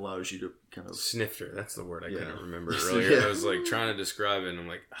 and that allows you to kind of... Snifter, that's the word I couldn't remember earlier. I was like trying to describe it, and I'm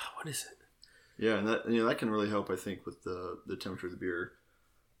like, what is it? Yeah, and that can really help, I think, with the temperature of the beer.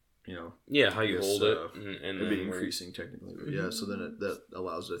 Yeah, how you hold it, and it'd be increasing technically. But so then that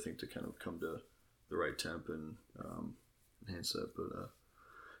allows it, I think, to kind of come to the right temp and enhance that.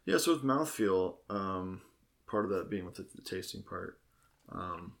 But so with mouthfeel, part of that being with the tasting part.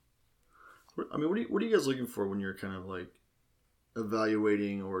 I mean, what are you guys looking for when you're kind of like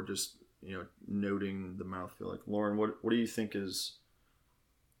evaluating or just noting the mouthfeel? Like, Lauren, what do you think is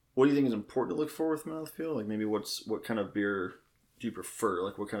important to look for with mouthfeel? Like, maybe what kind of beer do you prefer?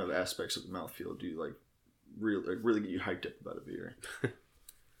 Like, what kind of aspects of the mouthfeel do you like really get you hyped up about a beer?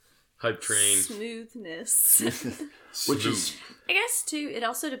 Hype train. Smoothness. Which is, I guess too, it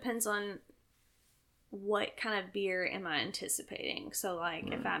also depends on what kind of beer am I anticipating. So like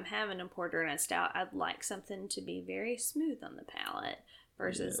if I'm having a porter and a stout, I'd like something to be very smooth on the palate,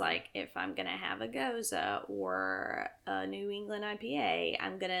 versus like if I'm gonna have a Goza or a New England IPA,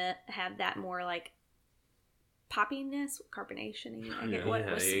 I'm gonna have that more like poppiness, carbonation. What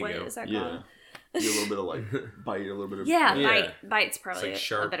is that called? A little bit of like bite, a little bit of bite's probably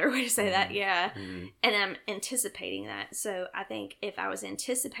like a better way to say that. And I'm anticipating that. So I think if I was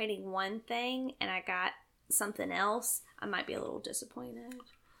anticipating one thing and I got something else, I might be a little disappointed.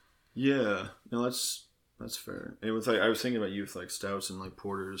 Yeah, no, that's fair. And with I was thinking about you with like stouts and like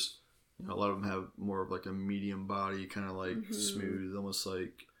porters. A lot of them have more of like a medium body, kind of like smooth, almost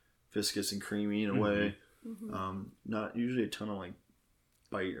like viscous and creamy in a way. Not usually a ton of like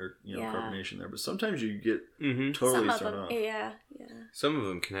bite or carbonation there, but sometimes you get totally thrown off. Yeah. Some of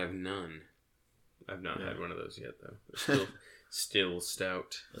them can have none. I've not had one of those yet, though. Still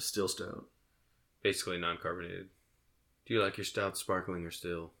stout. A still stout. Basically non-carbonated. Do you like your stout sparkling or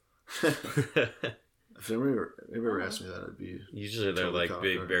still? If anybody ever asked me that, I'd be... Usually they're like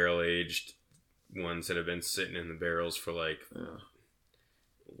big barrel-aged ones that have been sitting in the barrels for like a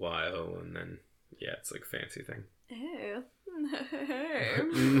while, and then, it's like a fancy thing. Ew.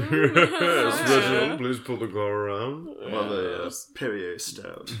 Please pull the car around. Love a Perrier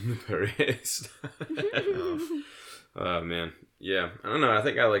stout. Perrier stout. Oh, man. Yeah. I don't know. I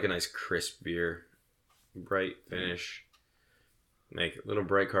think I like a nice crisp beer. Bright finish. Make a little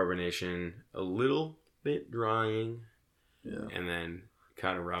bright carbonation. A little bit drying. Yeah. And then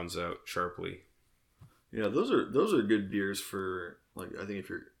kind of rounds out sharply. Yeah, those are good beers for, like, I think if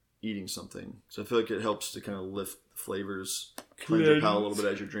you're eating something. So I feel like it helps to kind of lift flavors, cleanse your palate a little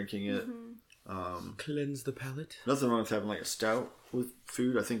bit as you're drinking it. Cleanse the palate. Nothing wrong with having like a stout with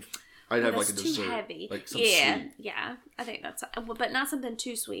food. I think I'd have like a dessert. Too heavy. Like some sweet. Yeah. I think that's, but not something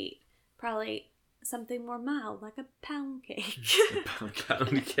too sweet. Probably something more mild, like a pound cake.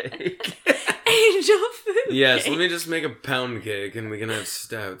 Pound cake. Angel food. Yes, cake. let me just make a pound cake and we can have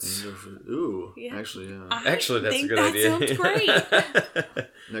stouts. Ooh, actually, yeah. Actually, that's a good that idea. Sounds great.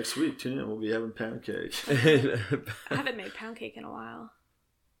 Next week, tune in. We'll be having pound cake. I haven't made pound cake in a while.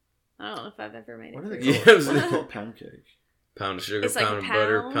 I don't know if I've ever made it. What do they Yes. call it? What do they call pound cake? Pound of sugar, It's like pound of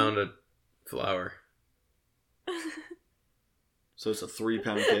butter, pound of flour. So it's a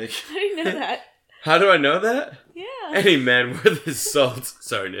 3-pound cake. I didn't know that. How do I know that? Yeah. Any man worth his salt,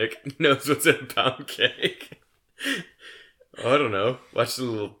 sorry Nick, knows what's in a pound cake. Oh, I don't know. Watch the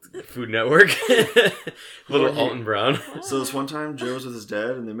little Food Network. Little Alton Brown. So this one time, Joe was with his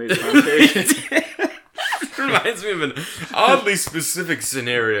dad, and they made a pound cake. Reminds me of an oddly specific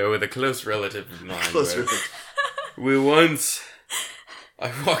scenario with a close relative of mine.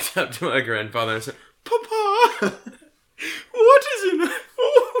 I walked up to my grandfather and said, "Papa, what is in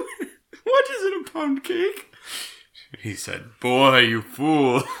a pound cake?" He said, "Boy, you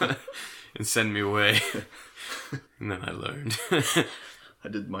fool," and sent me away. And then I learned. I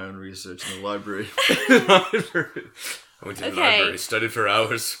did my own research in the library. I went to the library, studied for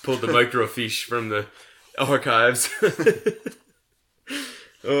hours, pulled the microfiche from the archives.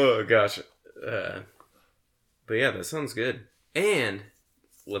 Oh, gosh. But yeah, that sounds good. And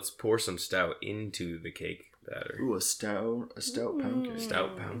let's pour some stout into the cake batter. Ooh, a stout pound cake.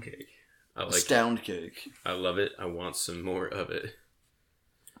 Stout pound cake. I like Stout cake. I love it. I want some more of it.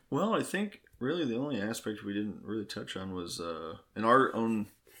 Well, I think really the only aspect we didn't really touch on was in our own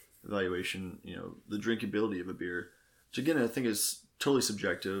evaluation, the drinkability of a beer, which again I think is totally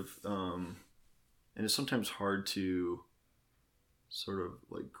subjective, and it's sometimes hard to sort of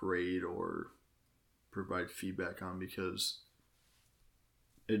like grade or provide feedback on because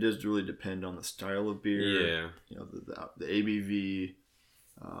it does really depend on the style of beer. Yeah. The ABV,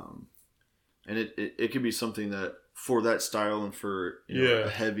 and it could be something that for that style and for a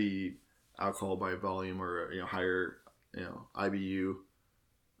heavy alcohol by volume or higher IBU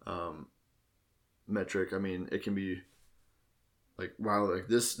metric. I mean, it can be like, wow, like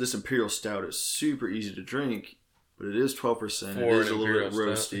this imperial stout is super easy to drink, but it is 12%. It is a little bit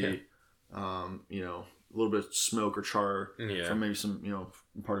roasty. A little bit of smoke or char from maybe some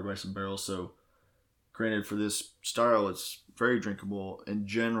imparted by some barrels. So granted, for this style, it's very drinkable. In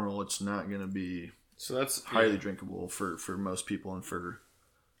general, it's not going to be that's highly drinkable for most people, and for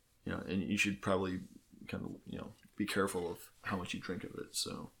and you should probably kind of be careful of how much you drink of it.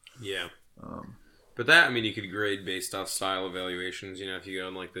 So but that, I mean, you could grade based off style evaluations. If you go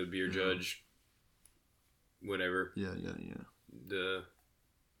on like the beer judge, whatever. Yeah.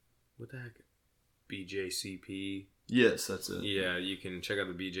 What the heck? BJCP. Yes, that's it. Yeah, you can check out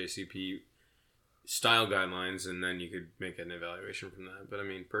the BJCP style guidelines, and then you could make an evaluation from that. But I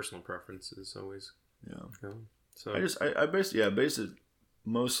mean, personal preference is always So I base it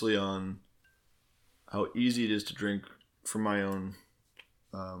mostly on how easy it is to drink for my own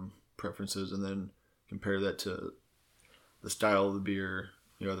preferences, and then compare that to the style of the beer,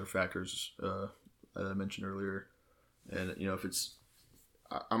 other factors that I mentioned earlier, and if it's,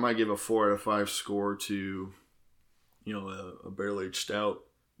 I might give a 4 out of 5 score to a barrel aged stout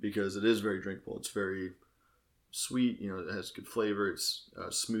because it is very drinkable. It's very sweet. It has good flavor. It's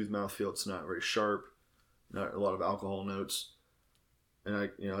a smooth mouthfeel. It's not very sharp. Not a lot of alcohol notes. And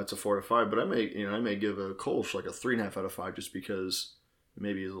it's a 4 out of 5. But I may give a Kolsch like a 3.5 out of 5 just because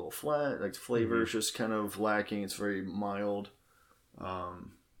maybe it's a little flat. Like the flavor is just kind of lacking. It's very mild.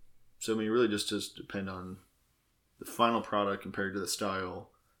 So I mean, really just depend on the final product compared to the style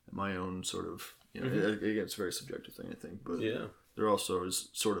and my own sort of. It gets a very subjective thing, I think. But there also is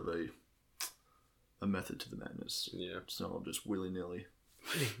sort of a method to the madness. Yeah. It's not all just willy-nilly.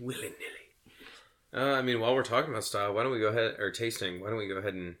 Willy-nilly. I mean, while we're talking about style, why don't we go ahead, or tasting, why don't we go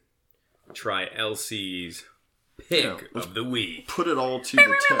ahead and try LC's pick of the week. Put it all to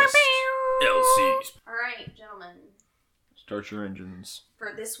the test. LC's. All right, gentlemen. Start your engines.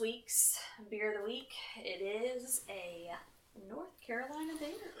 For this week's beer of the week, it is a North Carolina beer.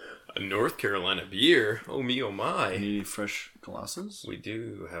 A North Carolina beer? Oh me, oh my. Any fresh glasses? We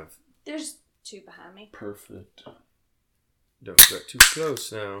do have... There's 2 behind me. Perfect. Don't get too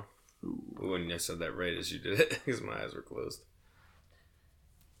close now. Ooh, and I said that right as you did it, because my eyes were closed.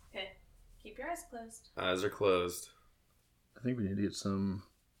 Okay. Keep your eyes closed. Eyes are closed. I think we need to get some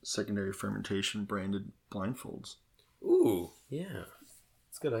secondary fermentation branded blindfolds. Ooh, yeah.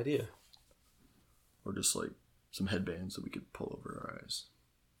 That's a good idea. Or just like some headbands that we could pull over our eyes.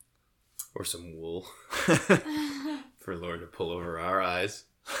 Or some wool. For Lord to pull over our eyes.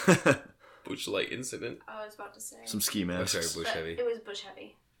 Bush light incident. I was about to say. Some ski masks. Oh, sorry, bush heavy. It was bush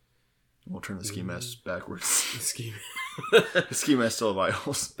heavy. We'll turn the ski masks backwards. Ski. The ski mask still have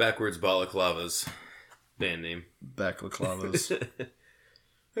eyeholes. Backwards balaclavas. Band name. Balaclavas.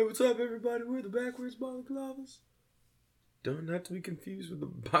 Hey, what's up, everybody? We're the backwards balaclavas. Don't have to be confused with the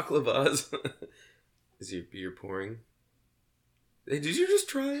baklavas. Is your beer pouring? Hey, did you just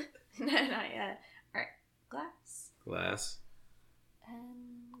try it? No, not yet. Alright. Glass.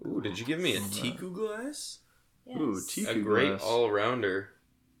 And Ooh, did you give me a Tiku glass? yes. Ooh, Tiku A great glass. all-rounder.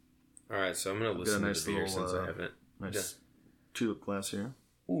 Alright, so I'm going to listen nice to the beer little, since I haven't. Nice tulip glass here.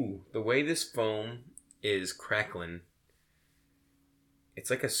 Ooh, the way this foam is crackling, it's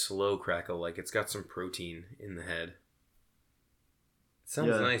like a slow crackle, like it's got some protein in the head. It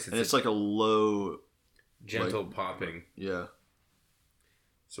sounds nice. It's like a low... gentle popping. Yeah.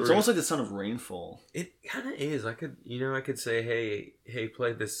 So it's almost like the sound of rainfall. It kind of is. I could say, hey,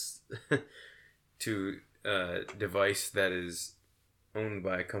 play this to a device that is owned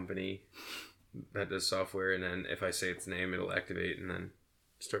by a company that does software, and then if I say its name, it'll activate and then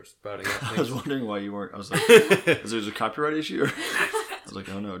start spouting out things. I was wondering why you weren't. I was like, is there a copyright issue? I was like,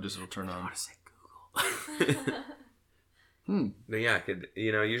 oh no, just it'll turn on. I want to say Google. But yeah, I could,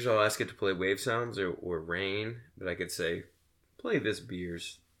 usually I'll ask it to play wave sounds or rain, but I could say, play this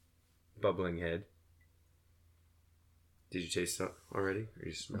beer's bubbling head. Did you taste it already? Or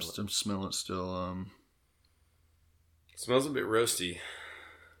you smell it? I'm smelling it still. It smells a bit roasty.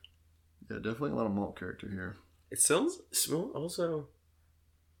 Yeah, definitely a lot of malt character here. It smells also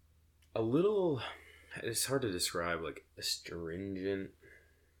a little, it's hard to describe, like astringent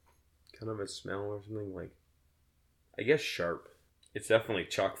kind of a smell or something, like, I guess sharp. It's definitely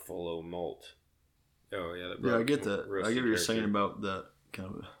chock full of malt. Oh yeah, Yeah, I get that. I get what you're saying character. about that kind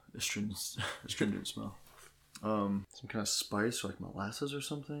of astringent smell. Some kind of spice, like molasses or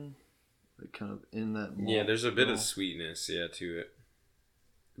something, like kind of in that malt. Yeah, there's a bit of sweetness, to it.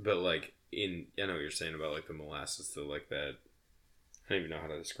 But like I know what you're saying about like the molasses, so like that. I don't even know how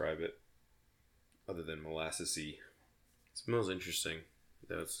to describe it, other than molassesy. It smells interesting.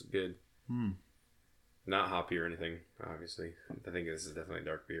 That's good. Not hoppy or anything, obviously. I think this is definitely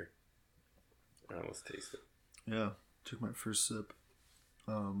dark beer. Let's taste it. Yeah, took my first sip.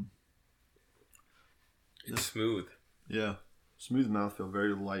 It's smooth. Yeah, smooth mouthfeel,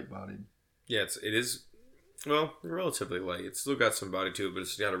 very light bodied. Yeah, it is. Well, relatively light. It's still got some body to it, but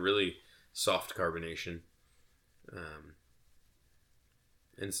it's got a really soft carbonation. And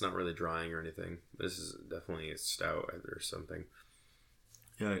it's not really drying or anything. This is definitely a stout or something.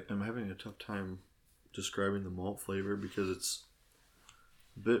 Yeah, I'm having a tough time describing the malt flavor because it's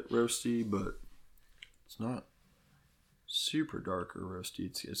a bit roasty, but it's not super dark or roasty.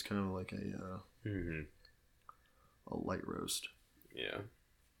 It's kind of like a light roast. Yeah.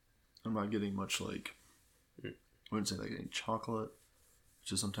 I'm not getting much like, I wouldn't say like getting chocolate,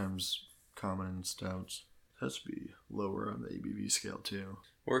 which is sometimes common in stouts. It has to be lower on the ABV scale too.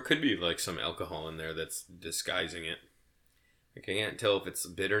 Or it could be like some alcohol in there that's disguising it. Like I can't tell if it's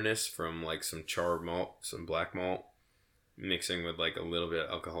bitterness from like some char malt, some black malt, mixing with like a little bit of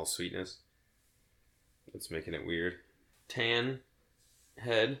alcohol sweetness. That's making it weird. Tan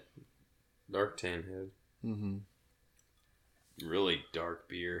head. Dark tan head. Mm-hmm. Really dark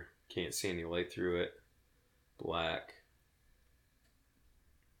beer. Can't see any light through it. Black.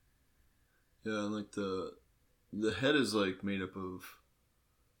 Yeah, and like the head is like made up of,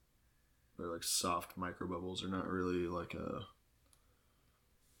 they're like soft micro bubbles. They're not really like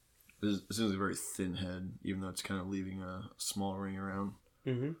it seems like a very thin head, even though it's kind of leaving a small ring around.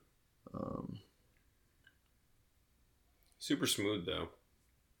 Mm-hmm. Super smooth though.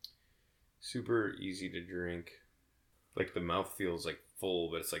 Super easy to drink. Like the mouth feels like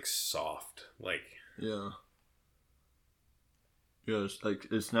full, but it's like soft. Like Yeah. Yeah,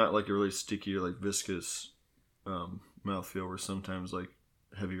 it's not like a really sticky or like viscous mouthfeel where sometimes like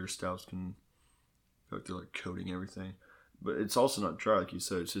heavier stouts can feel like they're like coating everything. But it's also not dry, like you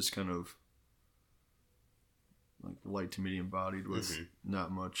said. It's just kind of like light to medium bodied with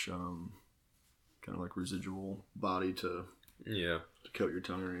not much kind of like residual body to coat your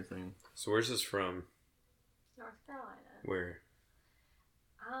tongue or anything. So where's this from? North Carolina. Where?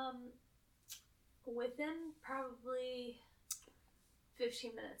 Within probably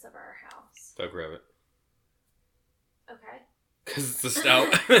 15 minutes of our house. Duck Rabbit. Okay. Because it's a stout.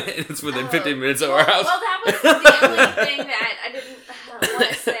 It's within 15 minutes of our house. Well, that was the only thing that I didn't want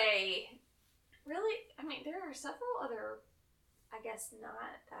to say. Really? I mean, there are several other, I guess, not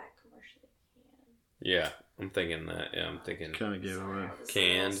that commercially canned. Yeah, I'm thinking that. Yeah, I'm thinking. Kind of gave it away.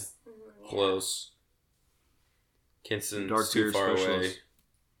 Canned. Close. Kinston's Dark too beer far away. specialist.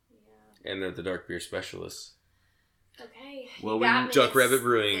 Yeah. And they're the dark beer specialists. Okay. Well, Duck Rabbit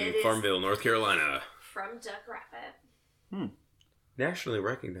Brewing, Farmville, North Carolina. From Duck Rabbit. Nationally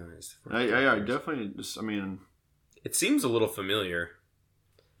recognized. I definitely just, I mean... It seems a little familiar.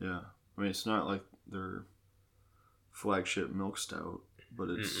 Yeah. I mean, it's not like their flagship milk stout, but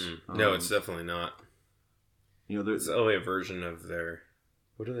it's... No, it's definitely not. You know, it's only a version of their...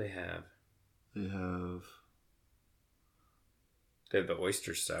 What do they have? They have the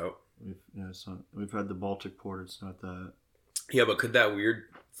oyster stout. We've had the Baltic Porter. It's not that. Yeah, but could that weird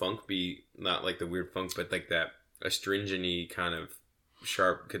funk be not like the weird funk, but like that astringent-y kind of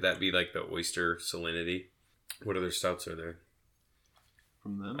sharp? Could that be like the oyster salinity? What other stouts are there?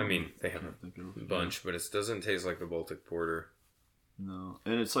 From them? I mean, they have a bunch, but it doesn't taste like the Baltic Porter. No,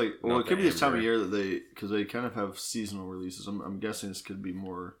 and it's like, well, it could be this time of year that because they kind of have seasonal releases. I'm guessing this could be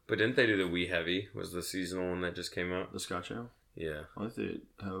more. But didn't they do the Wee Heavy? Was the seasonal one that just came out? The Scotch Ale? Yeah. I think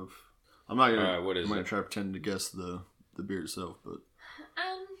they have. I'm not gonna. What is I'm gonna try to pretend to guess the beer itself, but.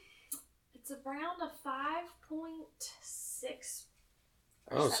 It's around a 5.6.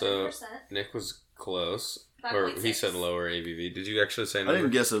 Oh, so 7%. Nick was close, 5. or he said lower ABV. Did you actually say number? I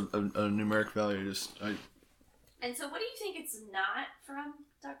didn't guess a numeric value. And so, what do you think it's not from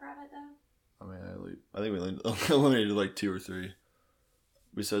Duck Rabbit, though? I mean, I think we eliminated like 2 or 3.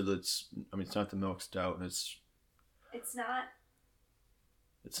 We said it's not the milk stout, and it's not.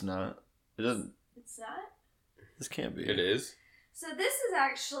 It's not. It doesn't. It's not. This can't be. It is. So this is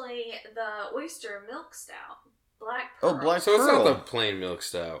actually the oyster milk stout, Black Pearl. Oh, Black So Pearl. it's not the plain milk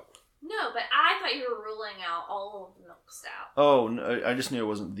stout. No, but I thought you were ruling out all of the milk stout. Oh, no, I just knew it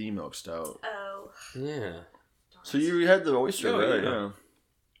wasn't the milk stout. Oh. Yeah. So you had the oyster, right? Yeah.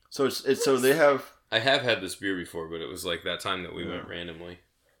 So so they have. I have had this beer before, but it was like that time that we went randomly.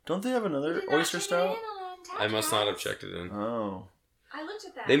 Don't they have another oyster stout? I must not have checked it in. Oh. I looked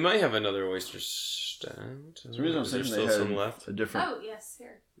at that. They might have another oyster stout. The reason I'm Is there saying still they had some left? a different. Oh yes,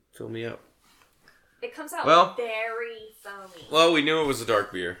 here. Fill me up. It comes out Well- very foamy. Well, we knew it was a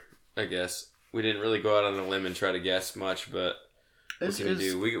dark beer. I guess we didn't really go out on a limb and try to guess much, but what can we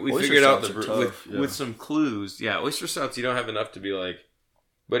do? We oyster figured out stouts are tough, with some clues. Yeah, oyster stouts you don't have enough to be like.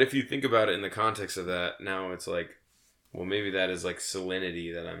 But if you think about it in the context of that, now it's like, well, maybe that is like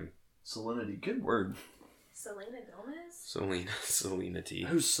salinity that I'm. Salinity, good word. Selena Gomez Salinity.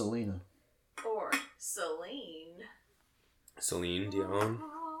 Who's Selena? or Celine. Celine Dion.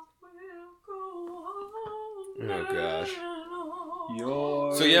 Oh gosh.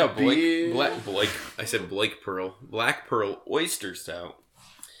 So yeah, Blake Pearl, Black Pearl Oyster Stout.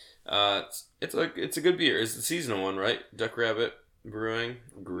 It's a good beer. It's the seasonal one, right? Duck Rabbit Brewing,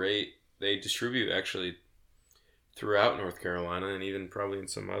 great. They distribute actually throughout North Carolina and even probably in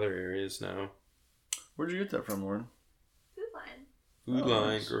some other areas now. Where'd you get that from, Lauren? Food Line. Food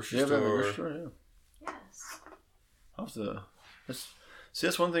Line, grocery yeah, store. Grocery store, yeah. Yes.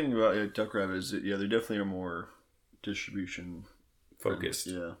 That's one thing about Duck Rabbit is that, they definitely are more distribution focused.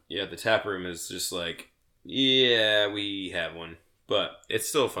 Yeah, the tap room is just like, yeah, we have one, but it's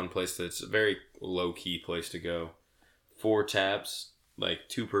still a fun place. It's a very low key place to go. 4 taps, like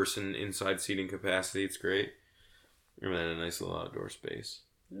 2-person inside seating capacity. It's great. And then a nice little outdoor space.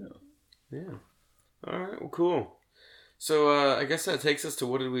 Yeah. All right. Well, cool. So I guess that takes us to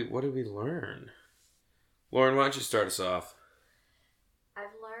what did we learn? Lauren, why don't you start us off? I've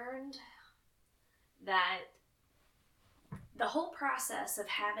learned that the whole process of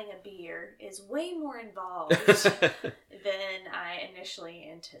having a beer is way more involved than I initially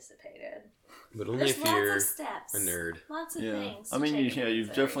anticipated. But only There's if you're lots of steps, a nerd. Lots of things. I mean,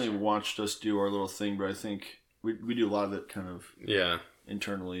 you've definitely watched us do our little thing, but I think we do a lot of it kind of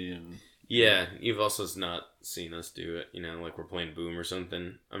internally and. Yeah, you've also not seen us do it, like we're playing Boom or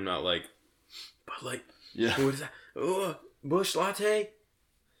something. I'm not like Bud Light. Yeah. What is that? Oh, Busch Latte?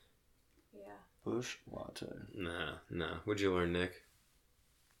 Yeah. Busch Latte. Nah. What'd you learn, Nick?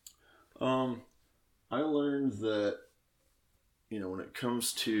 I learned that, when it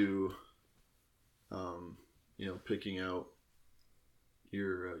comes to, picking out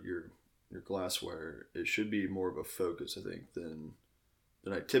your glassware, it should be more of a focus, I think, than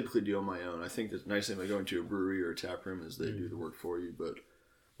I typically do on my own. I think the nice thing about going to a brewery or a tap room is they do the work for you. But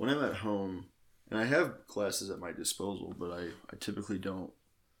when I'm at home, and I have glasses at my disposal, but I typically don't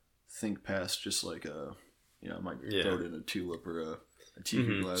think past just like I might throw it in a tulip or a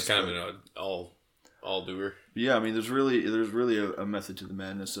TV glass. It's kind of an all doer. Yeah, I mean, there's really a method to the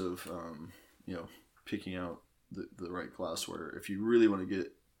madness of picking out the right glassware if you really want to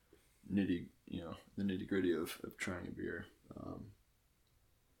get the nitty gritty of trying a beer.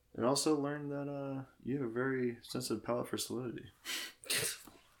 And also learn that you have a very sensitive palate for solidity.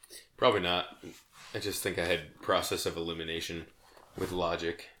 Probably not. I just think I had process of elimination with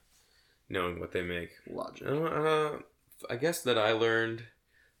logic, knowing what they make. Logic. I guess that I learned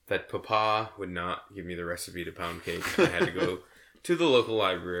that Papa would not give me the recipe to pound cake. I had to go to the local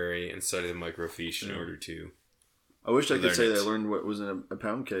library and study the microfiche in order to. I wish I could say that I learned what was in a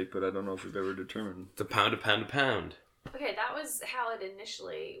pound cake, but I don't know if we've ever determined. The pound. Okay, that was how it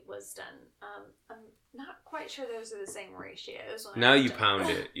initially was done. I'm not quite sure those are the same ratios. Now you pound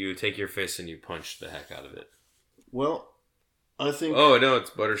it. You take your fist and you punch the heck out of it. Well, I think... Oh, no, it's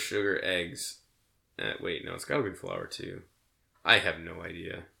butter, sugar, eggs. Wait, no, it's got to be flour, too. I have no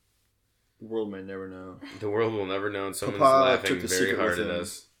idea. The world may never know. The world will never know, and someone's Papa laughing took the very secret hard with at him.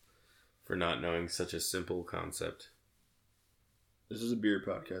 us for not knowing such a simple concept. This is a beer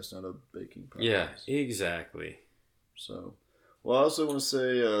podcast, not a baking podcast. Yeah, exactly. So, well, I also want to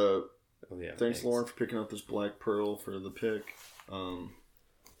say thanks, Lauren, for picking up this Black Pearl for the pick.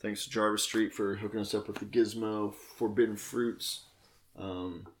 Thanks to Jarvis Street for hooking us up with the Gizmo Forbidden Fruits.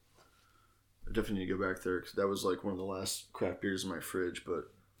 I definitely need to go back there because that was like one of the last craft beers in my fridge.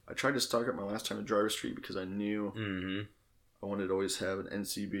 But I tried to stock up my last time at Jarvis Street because I knew I wanted to always have an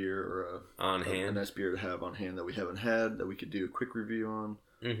NC beer or a nice beer to have on hand that we haven't had that we could do a quick review on.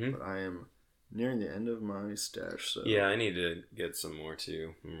 But I am nearing the end of my stash. So yeah, I need to get some more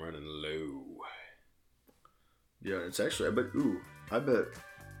too. I'm running low. Yeah, it's actually, I bet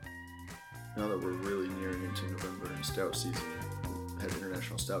now that we're really nearing into November and stout season, have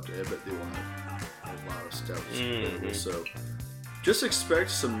International Stout Day, I bet they will have a lot of stouts available. So just expect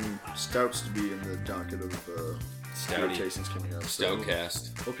some stouts to be in the docket of beer tastings coming up.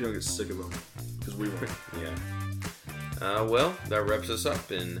 Stoutcast. Hope you don't get sick of them, because we won't. Yeah. Well, that wraps us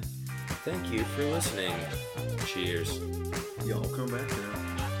up, and thank you for listening. Cheers. Y'all come back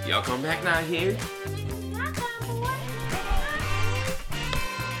now. Y'all come back now here.